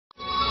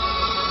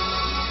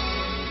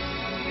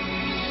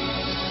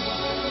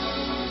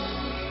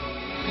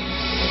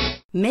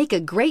Make a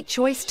great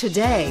choice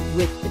today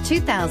with the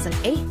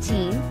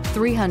 2018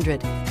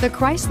 300. The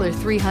Chrysler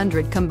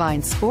 300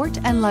 combines sport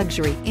and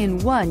luxury in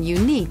one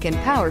unique and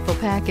powerful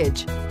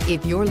package.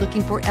 If you're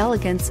looking for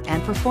elegance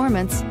and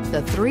performance,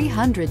 the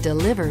 300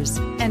 delivers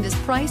and is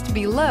priced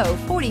below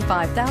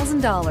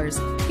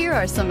 $45,000. Here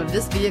are some of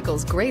this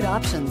vehicle's great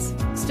options: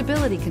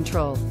 stability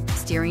control,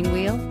 steering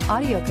wheel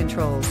audio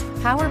controls,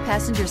 power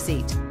passenger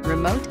seat,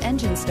 remote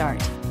engine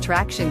start,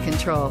 traction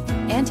control,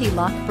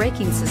 anti-lock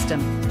braking system,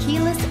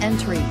 keyless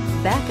entry,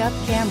 backup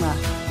camera,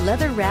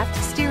 leather-wrapped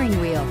steering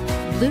wheel,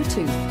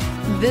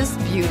 Bluetooth. This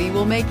beauty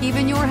will make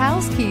even your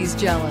house keys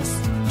jealous.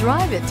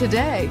 Drive it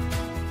today.